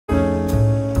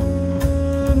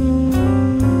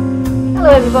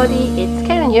Hello everybody, it's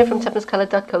Keren here from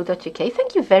tuppencecoloured.co.uk.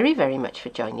 Thank you very much for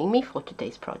joining me for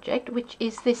today's project, which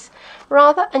is this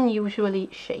rather unusually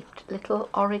shaped little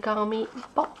origami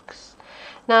box.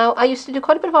 Now, I used to do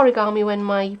quite a bit of origami when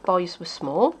my boys were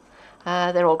small.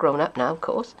 They're all grown up now, of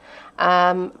course.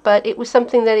 But it was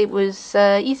something that it was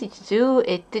easy to do.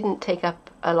 It didn't take up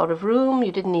a lot of room,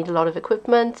 you didn't need a lot of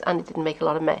equipment, and it didn't make a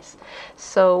lot of mess.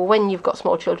 So when you've got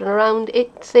small children around,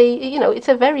 it's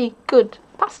a very good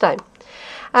pastime.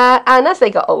 And as they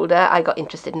got older, I got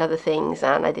interested in other things,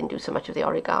 and I didn't do so much of the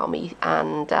origami,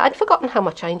 and I'd forgotten how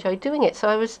much I enjoyed doing it. So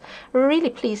I was really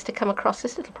pleased to come across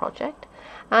this little project,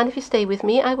 and if you stay with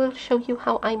me, I will show you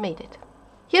how I made it.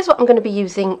 Here's what I'm going to be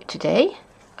using today.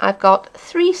 I've got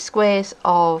 3 squares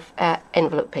of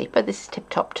envelope paper. This is Tip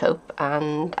Top Taupe,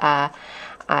 and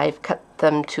I've cut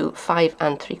them to 5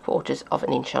 3/4 of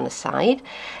an inch on a side.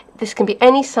 This can be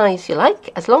any size you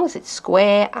like, as long as it's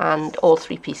square and all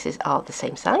 3 pieces are the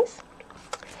same size.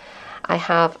 I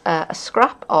have a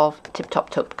scrap of Tip Top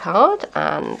Taupe card,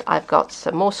 and I've got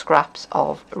some more scraps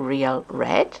of real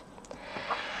red.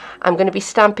 I'm going to be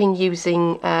stamping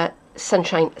using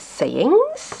Sunshine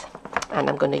Sayings, and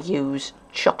I'm going to use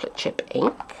chocolate chip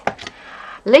ink.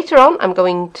 Later on, I'm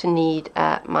going to need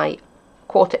my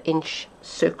 1/4 inch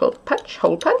circle punch,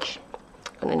 hole punch.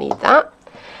 I'm going to need that.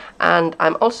 And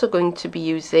I'm also going to be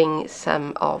using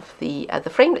some of the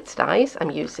framelits dies. I'm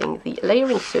using the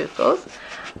layering circles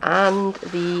and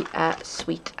the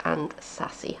sweet and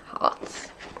sassy hearts.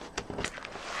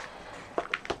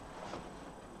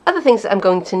 Other things that I'm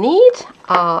going to need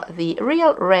are the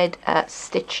real red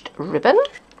stitched ribbon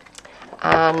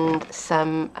and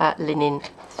some linen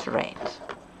thread.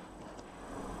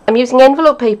 I'm using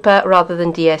envelope paper rather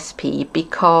than DSP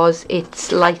because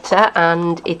it's lighter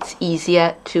and it's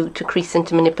easier to crease and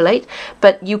to manipulate,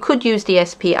 but you could use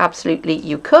DSP, absolutely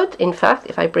you could. In fact,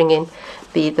 if I bring in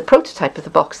the prototype of the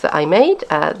box that I made,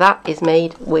 that is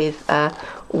made with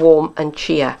Warm and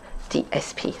Cheer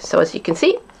DSP. So as you can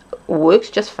see, works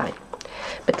just fine.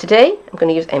 But today I'm going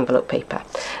to use envelope paper.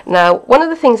 Now, one of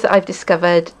the things that I've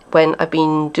discovered when I've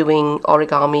been doing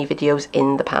origami videos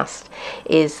in the past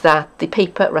is that the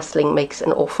paper rustling makes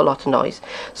an awful lot of noise.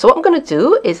 So what I'm going to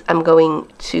do is I'm going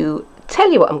to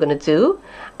tell you what I'm going to do,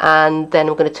 and then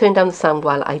I'm going to turn down the sound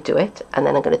while I do it, and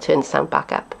then I'm going to turn the sound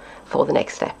back up for the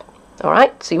next step.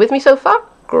 Alright, so you with me so far?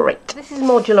 Great. This is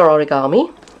modular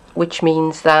origami, which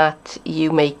means that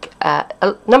you make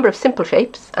a number of simple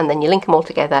shapes and then you link them all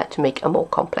together to make a more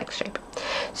complex shape.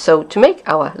 So to make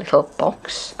our little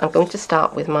box, I'm going to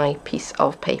start with my piece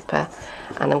of paper,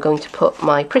 and I'm going to put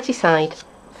my pretty side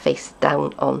face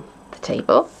down on the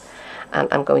table, and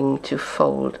I'm going to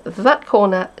fold that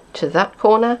corner to that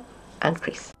corner and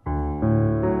crease.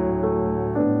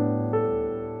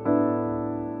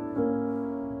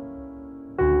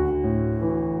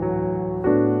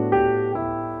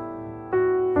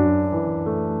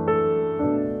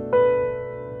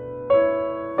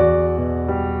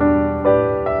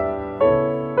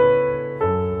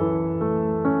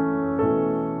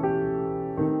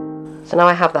 So now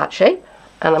I have that shape,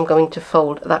 and I'm going to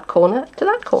fold that corner to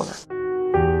that corner.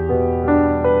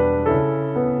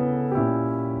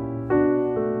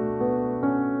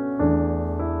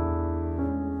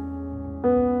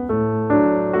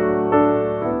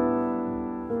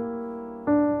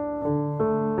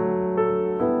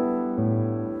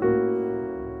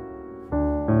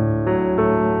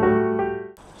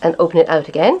 And open it out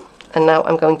again, and now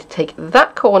I'm going to take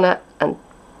that corner and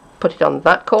put it on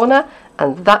that corner,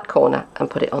 and that corner and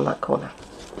put it on that corner.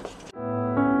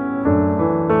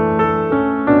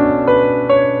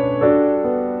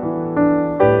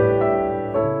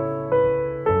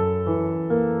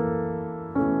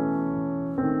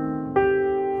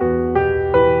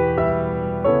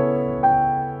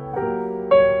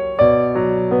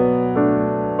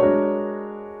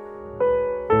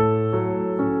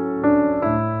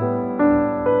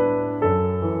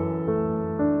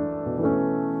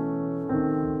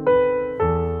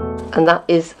 And that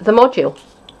is the module,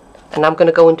 and I'm going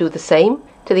to go and do the same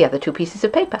to the other 2 pieces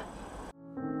of paper.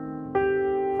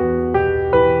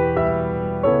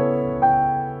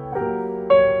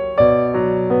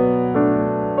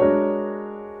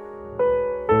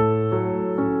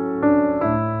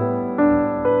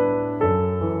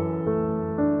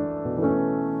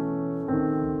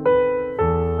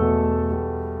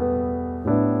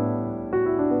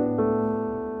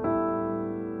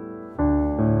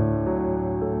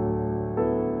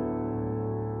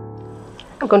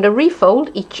 I'm going to refold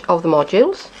each of the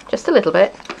modules just a little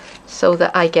bit so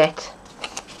that I get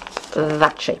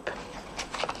that shape.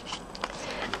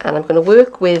 And I'm going to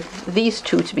work with these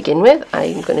two to begin with.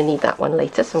 I'm going to need that one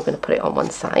later, so I'm going to put it on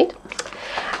one side.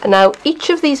 And now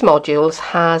each of these modules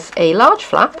has a large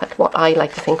flap at what I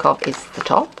like to think of is the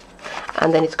top,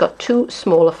 and then it's got two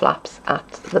smaller flaps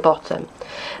at the bottom.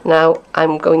 Now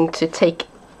I'm going to take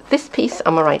this piece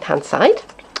on my right hand side,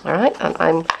 all right, and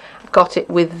I've got it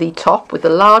with the top with the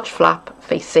large flap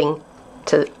facing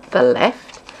to the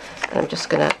left, and I'm just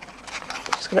gonna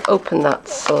open that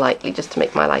slightly just to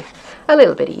make my life a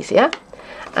little bit easier,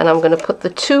 and I'm going to put the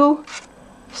two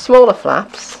smaller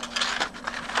flaps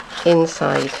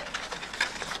inside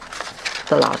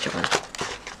the larger one.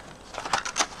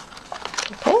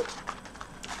 Okay,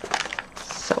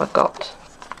 so I've got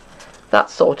that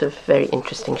sort of very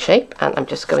interesting shape, and I'm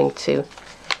just going to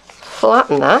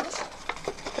flatten that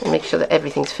and make sure that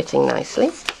everything's fitting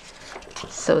nicely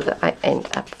so that I end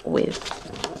up with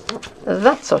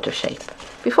that sort of shape.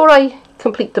 Before I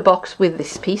complete the box with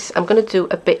this piece, I'm going to do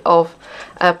a bit of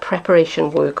preparation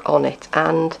work on it,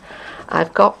 and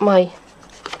I've got my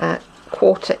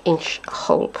 1/4 inch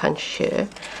hole punch here,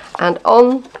 and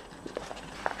on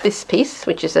this piece,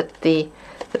 which is at the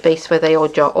base where they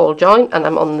all join, and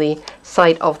I'm on the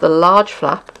side of the large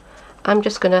flap, I'm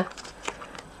just going to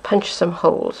punch some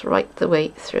holes right the way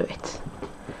through it,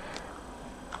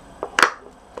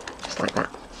 just like that.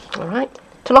 Alright,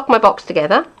 to lock my box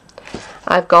together,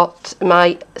 I've got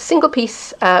my single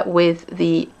piece with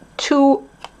the two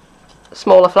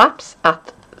smaller flaps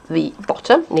at the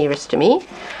bottom nearest to me,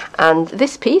 and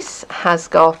this piece has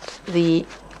got the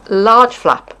large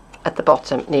flap at the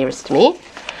bottom nearest to me,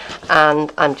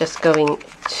 and I'm just going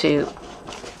to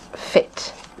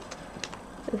fit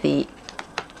the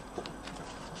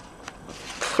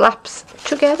flaps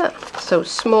together. So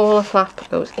smaller flap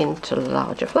goes into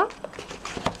larger flap,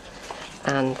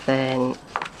 and then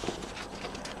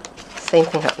same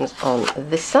thing happens on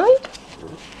this side.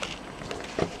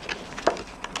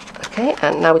 Okay,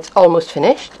 and now it's almost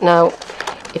finished. Now,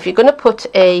 if you're going to put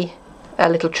a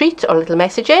little treat or a little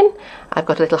message in, I've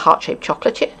got a little heart-shaped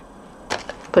chocolate chip.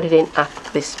 Put it in at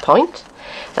this point.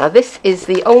 Now, this is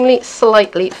the only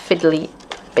slightly fiddly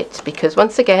bit, because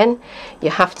once again, you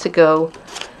have to go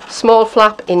small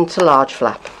flap into large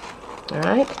flap. All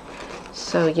right,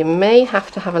 so you may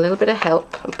have to have a little bit of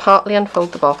help and partly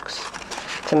unfold the box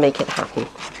to make it happen.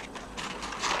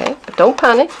 Okay, but don't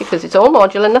panic, because it's all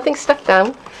modular, nothing's stuck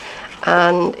down,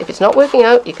 and if it's not working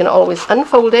out, you can always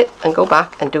unfold it and go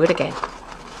back and do it again.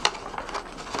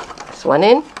 That's one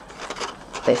in,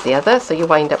 there's the other, so you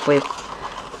wind up with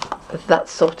that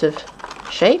sort of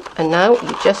shape, and now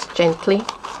you just gently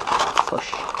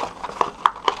push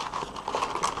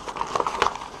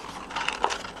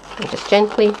and just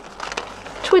gently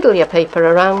twiddle your paper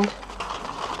around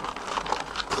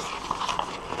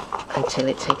until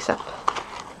it takes up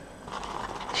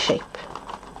the shape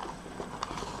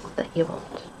that you want.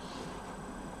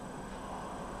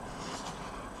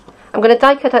 I'm going to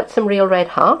die cut out some real red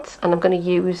hearts, and I'm going to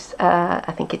use,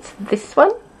 I think it's this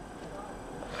one,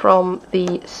 from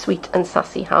the Sweet and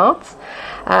Sassy Hearts.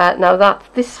 Now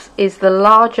this is the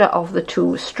larger of the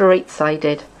two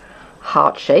straight-sided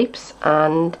heart shapes,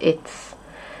 and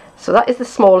so that is the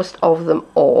smallest of them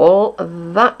all.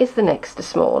 That is the next to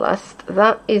smallest.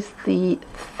 That is the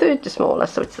third to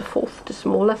smallest, so it's the fourth to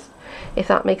smallest, if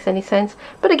that makes any sense.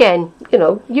 But again, you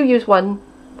know, you use one,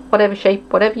 whatever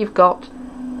shape, whatever you've got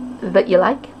that you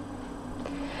like.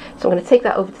 So I'm going to take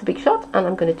that over to the big shot, and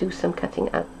I'm going to do some cutting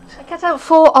out. I cut out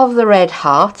 4 of the red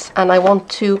hearts, and I want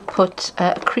to put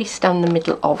a crease down the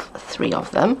middle of 3 of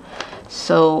them.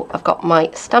 So I've got my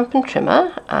Stampin'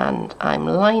 trimmer, and I'm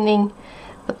lining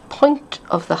the point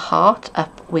of the heart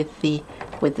up with the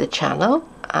channel,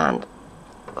 and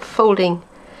folding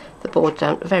the board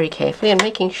down very carefully, and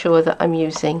making sure that I'm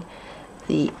using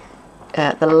the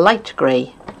light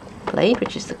grey blade,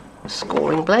 which is the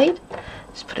scoring blade.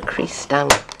 Just put a crease down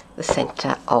the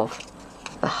centre of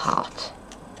the heart,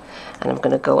 and I'm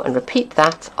going to go and repeat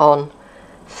that on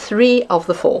 3 of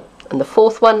the 4, and the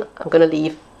 4th one I'm going to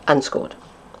leave unscored.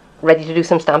 Ready to do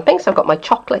some stamping, so I've got my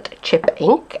chocolate chip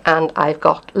ink, and I've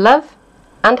got Love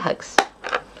and Hugs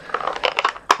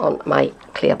on my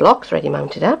clear blocks ready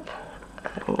mounted up,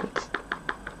 and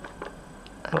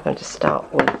I'm going to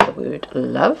start with the word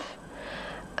love,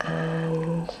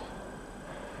 and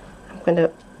I'm going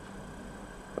to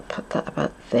put that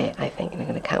about there, I think, and I'm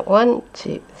going to count 1,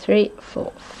 2, 3,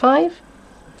 4, 5,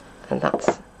 and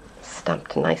that's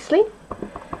stamped nicely,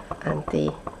 and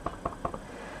the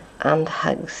and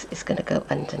hugs is going to go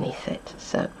underneath it.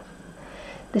 So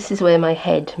this is where my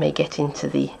head may get into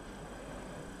the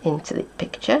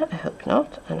picture. I hope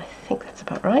not, and I think that's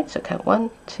about right. So count 1,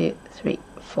 2, 3,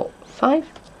 4, 5,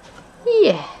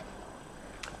 Yeah.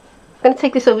 I'm going to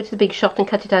take this over to the Big Shot and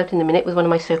cut it out in a minute with one of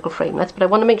my circle framelits, but I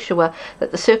want to make sure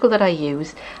that the circle that I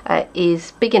use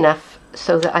is big enough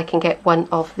so that I can get one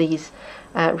of these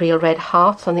real red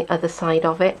hearts on the other side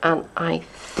of it, and I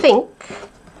think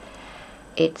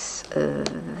it's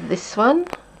this one.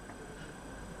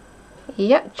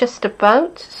 Yeah, just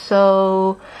about.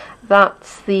 So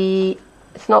that's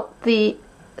it's not the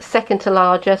second to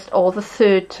largest or the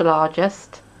third to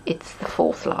largest, it's the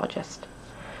fourth largest,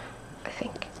 I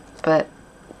think. But,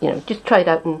 you know, just try it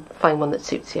out and find one that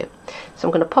suits you. So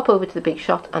I'm going to pop over to the Big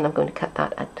Shot and I'm going to cut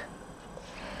that out.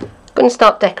 I'm going to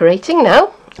start decorating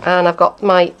now, and I've got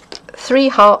my 3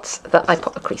 hearts that I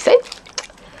put a crease in,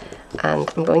 and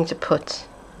I'm going to put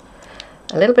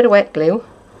a little bit of wet glue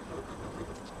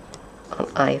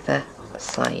on either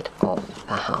side of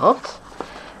the heart,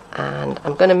 and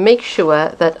I'm going to make sure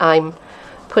that I'm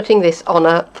putting this on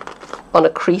a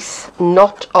crease,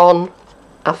 not on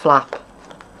a flap.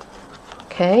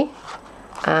 Okay,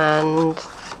 and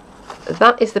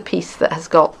that is the piece that has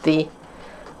got the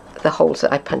holes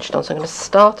that I punched on. So I'm going to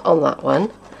start on that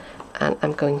one, and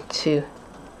I'm going to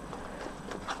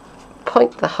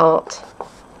point the heart.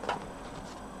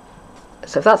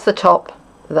 So if that's the top,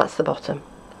 that's the bottom.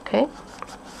 Okay,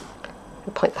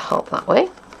 I'll point the heart that way,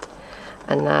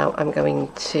 and now I'm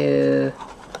going to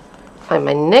find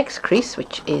my next crease,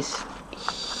 which is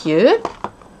here.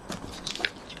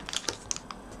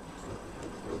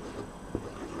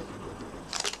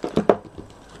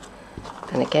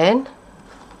 And again,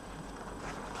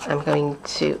 I'm going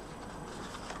to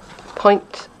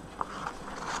point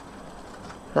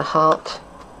the heart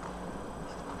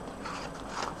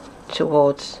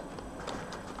towards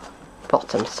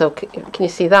bottom. So can you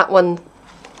see that one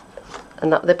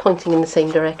and that they're pointing in the same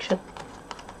direction?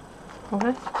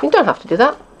 Okay. You don't have to do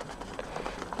that.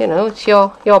 You know, it's your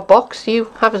box. You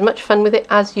have as much fun with it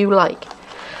as you like.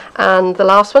 And the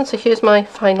last one, so here's my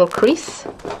final crease.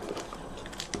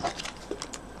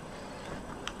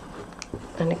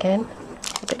 And again,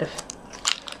 a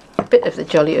bit of the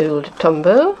jolly old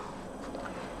Tombow.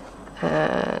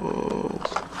 And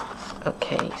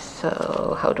okay,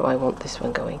 so how do I want this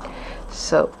one going?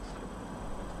 So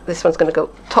this one's going to go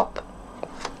top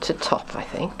to top, I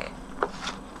think.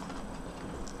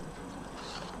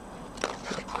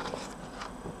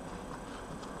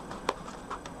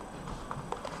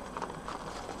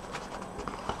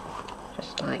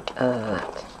 Just like that.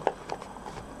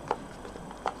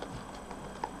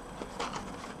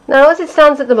 Now, as it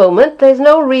stands at the moment, there's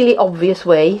no really obvious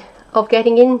way of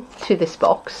getting into this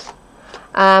box,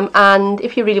 and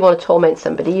if you really want to torment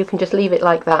somebody, you can just leave it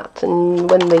like that, and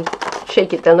when they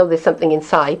shake it, they'll know there's something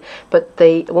inside, but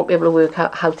they won't be able to work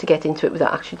out how to get into it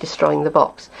without actually destroying the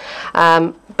box.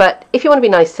 But if you want to be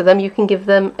nice to them, you can give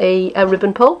them a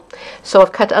ribbon pull. So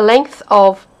I've cut a length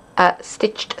of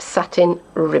stitched satin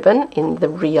ribbon in the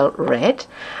real red,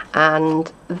 and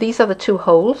these are the 2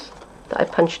 holes that I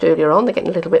punched earlier on. They're getting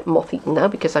a little bit moth-eaten now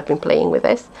because I've been playing with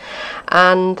this.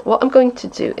 And what I'm going to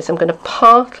do is I'm going to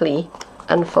partly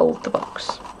unfold the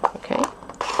box. Okay,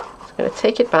 so I'm going to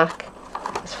take it back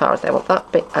as far as I want that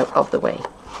bit out of the way,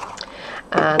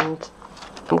 and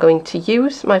I'm going to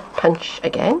use my punch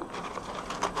again,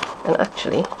 and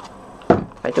actually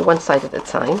if I do one side at a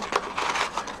time,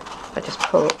 I just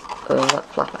pull that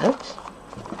flap out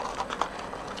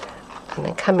and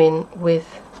then come in with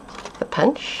the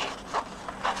punch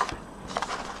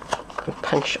and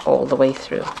punch all the way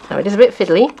through. Now it is a bit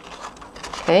fiddly,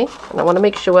 okay, and I want to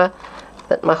make sure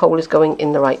that my hole is going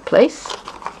in the right place.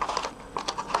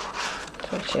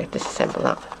 So actually disassemble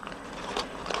that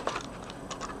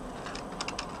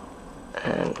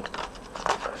and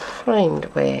find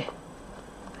where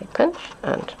I punch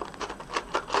and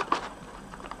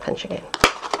punch again.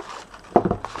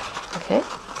 Okay,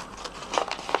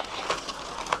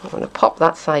 I'm going to pop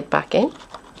that side back in.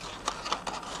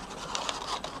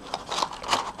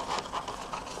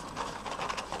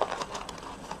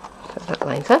 That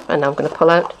lines up, and now I'm going to pull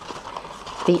out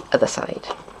the other side.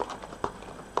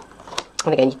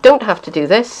 And again, you don't have to do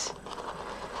this.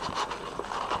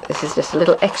 This is just a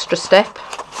little extra step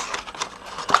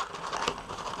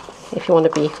if you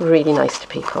want to be really nice to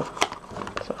people.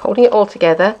 So holding it all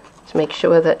together to make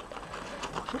sure that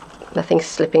nothing's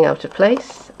slipping out of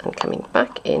place, and coming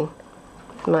back in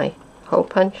with my hole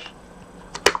punch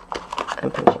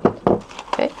and punching it.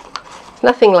 Okay, it's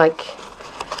nothing like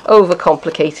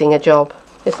overcomplicating a job,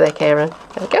 is there, Keren?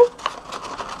 There we go.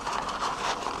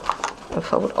 And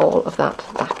fold all of that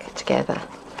back together.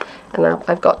 And now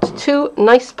I've got 2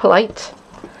 nice polite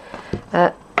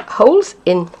holes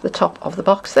in the top of the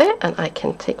box there, and I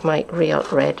can take my real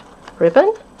red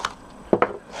ribbon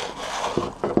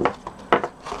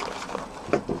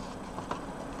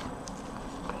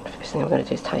First thing I'm going to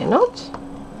do is tie a knot.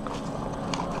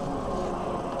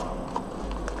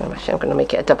 Actually, I'm going to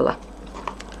make it a doubler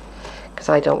because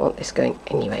I don't want this going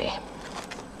anywhere.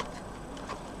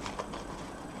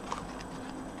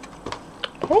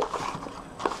 Okay.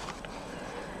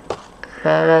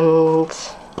 And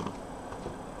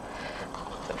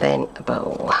then a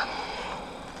bow.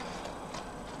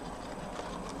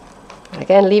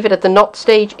 Again, leave it at the knot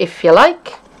stage if you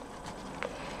like.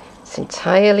 It's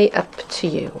entirely up to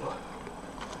you.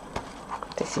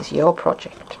 This is your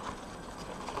project.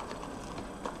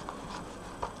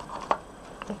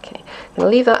 Okay, I'm going to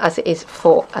leave that as it is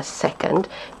for a second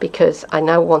because I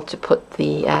now want to put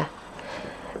the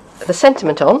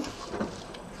sentiment on.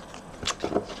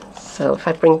 So if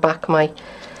I bring back my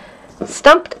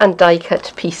stamped and die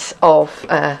cut piece of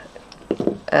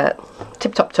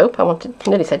Tip Top Taupe, I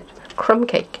nearly said crumb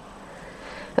cake,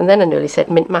 and then I nearly said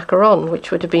mint macaron,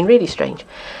 which would have been really strange.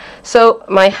 So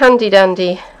my handy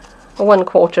dandy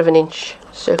 1/4 of an inch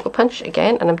circle punch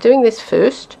again, and I'm doing this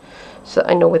first so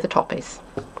that I know where the top is.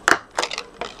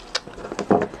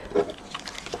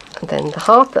 And then the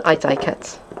heart that I die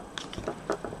cut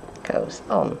goes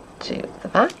on to the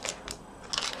back,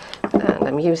 and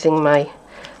I'm using my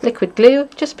liquid glue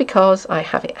just because I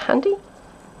have it handy.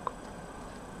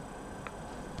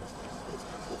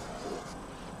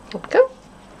 There we go.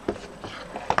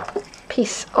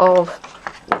 Piece of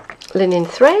linen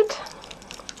thread.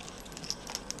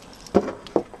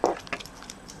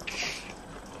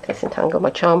 Disentangle my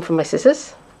charm from my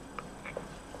scissors.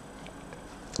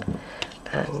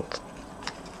 And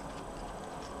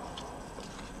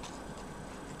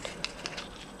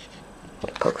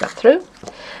poke that through.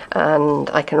 And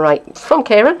I can write from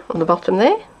Keren on the bottom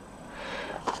there.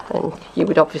 And you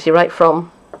would obviously write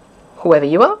from whoever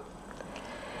you are.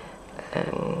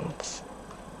 And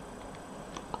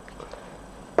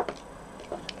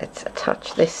let's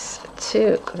attach this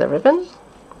to the ribbon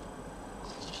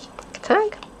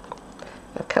tag.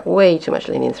 I've cut way too much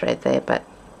linen thread there, but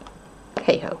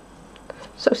hey ho,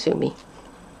 so sue me.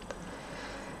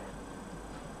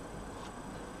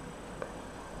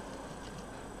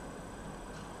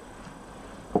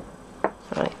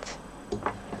 Right,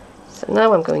 so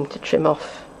now I'm going to trim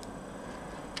off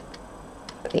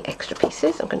the extra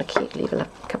pieces. I'm going to leave a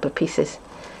couple of pieces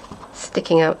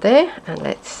sticking out there, and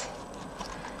let's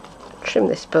trim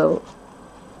this bow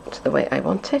to the way I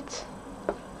want it.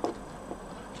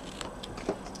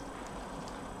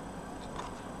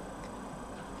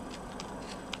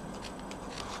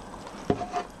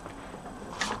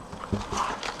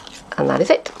 And that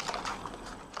is it.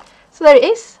 So there it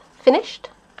is, finished,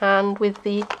 and with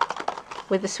the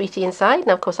sweetie inside.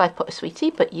 Now of course I've put a sweetie,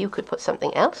 but you could put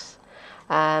something else.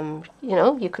 You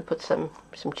know, you could put some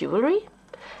jewellery.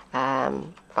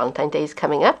 Valentine's Day is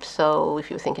coming up, so if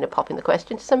you were thinking of popping the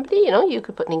question to somebody, you know, you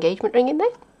could put an engagement ring in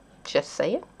there. Just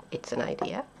saying, it's an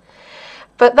idea.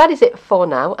 But that is it for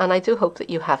now, and I do hope that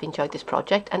you have enjoyed this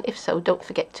project, and if so, don't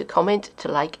forget to comment, to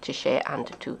like, to share,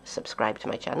 and to subscribe to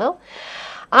my channel.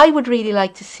 I would really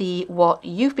like to see what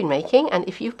you've been making, and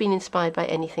if you've been inspired by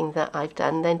anything that I've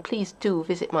done, then please do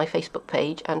visit my Facebook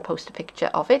page and post a picture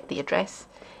of it. The address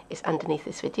is underneath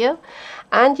this video,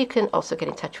 and you can also get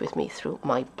in touch with me through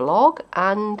my blog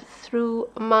and through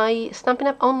my Stampin'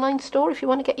 Up online store if you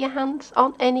want to get your hands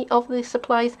on any of the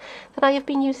supplies that I have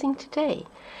been using today.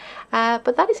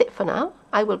 But that is it for now.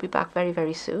 I will be back very,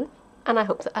 very soon, and I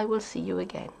hope that I will see you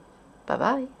again. Bye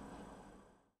bye.